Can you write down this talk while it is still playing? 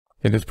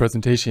In this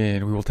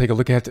presentation, we will take a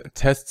look at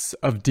tests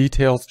of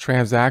details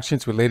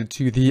transactions related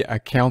to the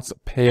accounts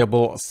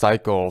payable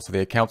cycle. So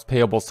the accounts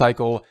payable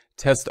cycle,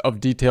 test of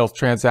details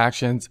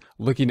transactions,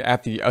 looking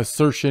at the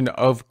assertion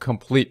of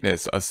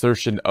completeness,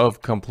 assertion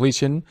of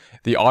completion.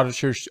 The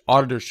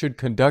auditor should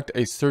conduct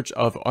a search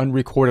of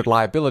unrecorded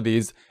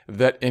liabilities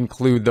that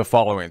include the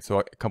following.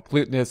 So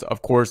completeness,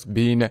 of course,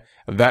 being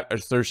that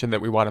assertion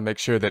that we want to make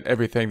sure that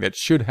everything that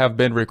should have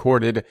been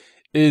recorded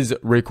is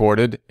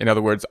recorded. In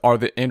other words, are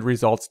the end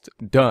results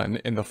done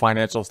in the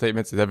financial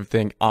statements? Is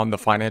everything on the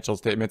financial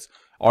statements?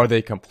 Are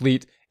they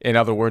complete? In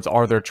other words,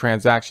 are there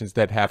transactions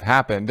that have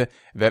happened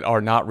that are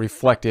not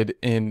reflected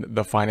in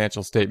the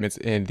financial statements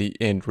in the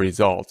end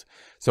result?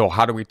 So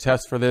how do we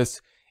test for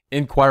this?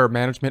 Inquire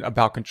management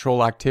about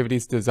control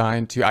activities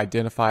designed to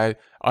identify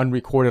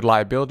unrecorded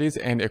liabilities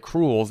and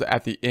accruals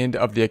at the end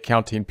of the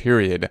accounting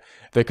period.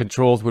 The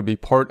controls would be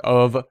part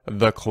of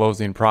the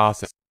closing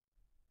process.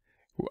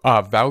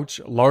 Vouch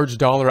large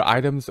dollar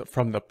items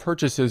from the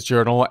purchases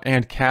journal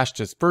and cash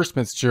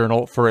disbursements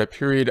journal for a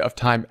period of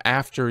time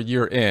after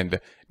year end.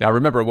 Now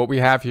remember, what we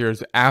have here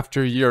is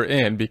after year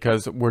end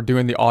because we're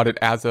doing the audit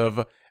as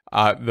of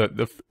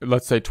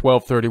let's say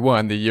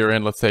 12/31. The year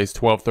end, let's say, is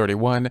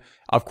 12/31.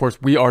 Of course,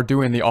 we are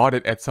doing the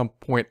audit at some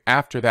point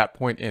after that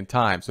point in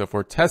time. So if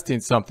we're testing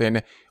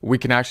something, we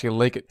can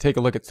actually take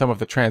a look at some of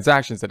the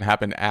transactions that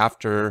happened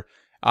after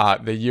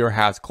the year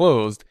has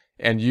closed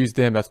and use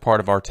them as part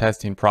of our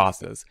testing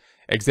process.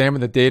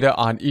 Examine the data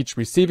on each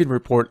receiving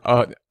report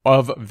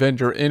of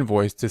vendor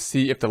invoice to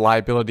see if the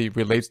liability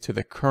relates to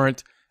the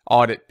current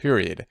audit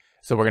period.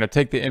 So we're going to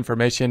take the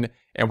information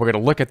and we're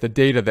going to look at the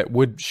data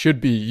that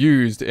should be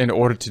used in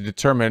order to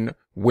determine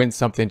when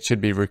something should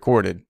be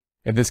recorded.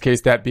 In this case,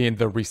 that being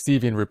the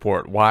receiving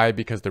report. Why?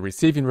 Because the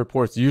receiving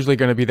report is usually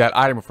going to be that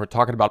item, if we're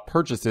talking about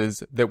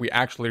purchases, that we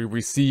actually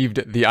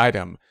received the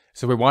item.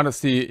 So we want to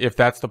see if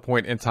that's the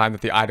point in time that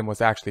the item was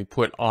actually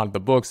put on the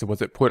books.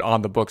 Was it put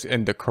on the books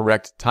in the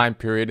correct time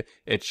period?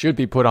 It should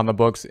be put on the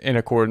books in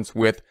accordance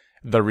with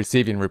the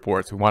receiving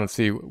reports. We want to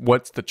see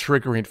what's the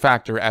triggering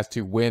factor as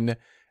to when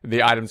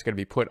the item is going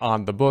to be put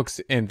on the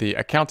books in the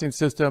accounting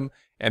system,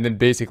 and then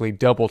basically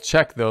double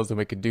check those. And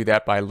we can do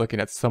that by looking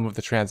at some of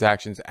the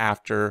transactions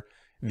after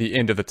the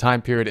end of the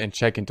time period and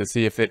checking to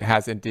see if it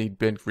has indeed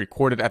been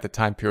recorded at the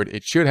time period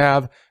it should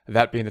have,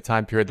 that being the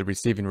time period the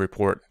receiving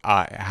report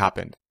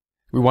happened.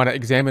 We want to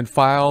examine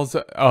files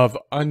of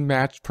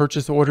unmatched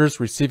purchase orders,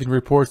 receiving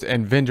reports,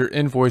 and vendor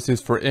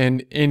invoices for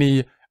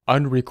any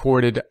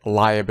unrecorded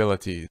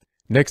liabilities.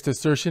 Next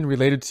assertion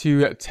related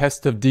to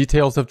test of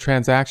details of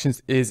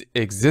transactions is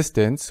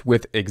existence.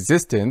 With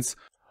existence,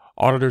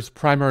 auditor's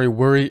primary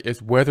worry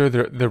is whether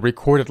the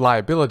recorded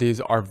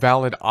liabilities are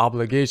valid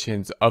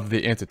obligations of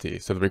the entity.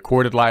 So the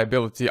recorded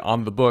liability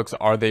on the books,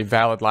 are they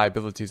valid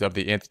liabilities of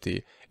the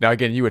entity? Now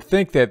again, you would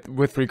think that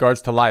with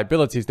regards to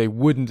liabilities, they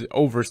wouldn't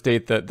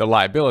overstate the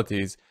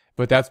liabilities,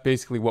 but that's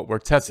basically what we're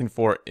testing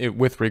for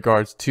with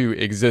regards to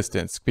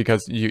existence,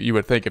 because you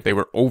would think if they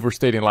were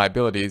overstating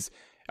liabilities,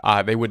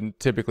 they wouldn't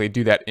typically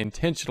do that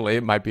intentionally.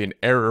 It might be an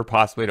error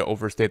possibly to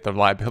overstate the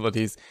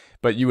liabilities,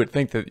 but you would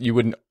think that you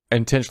wouldn't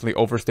intentionally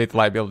overstate the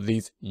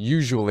liabilities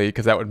usually,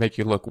 because that would make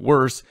you look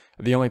worse.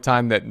 The only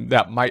time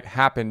that might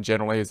happen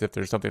generally is if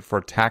there's something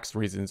for tax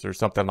reasons or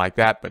something like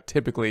that, but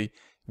typically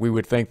we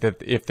would think that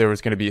if there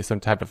was going to be some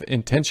type of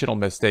intentional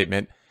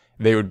misstatement,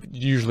 they would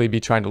usually be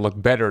trying to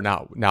look better,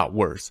 not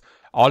worse.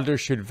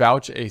 Auditors should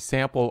vouch a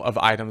sample of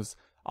items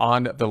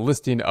on the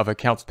listing of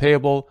accounts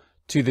payable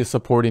to the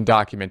supporting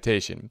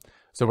documentation.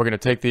 So we're going to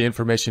take the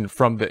information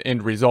from the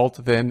end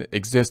result, then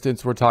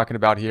existence we're talking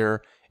about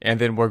here, and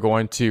then we're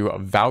going to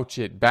vouch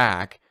it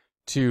back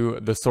to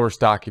the source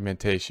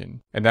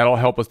documentation. And that'll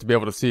help us to be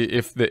able to see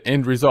if the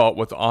end result,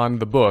 what's on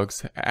the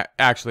books,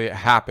 actually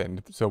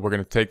happened. So we're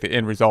going to take the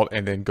end result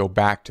and then go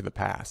back to the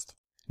past.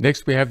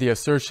 Next, we have the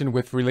assertion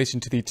with relation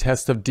to the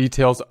test of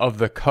details of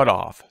the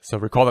cutoff. So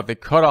recall that the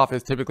cutoff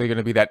is typically going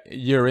to be that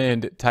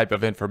year-end type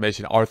of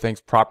information. Are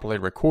things properly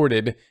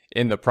recorded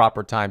in the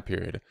proper time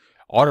period?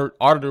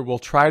 Auditor will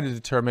try to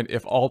determine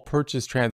if all purchase transactions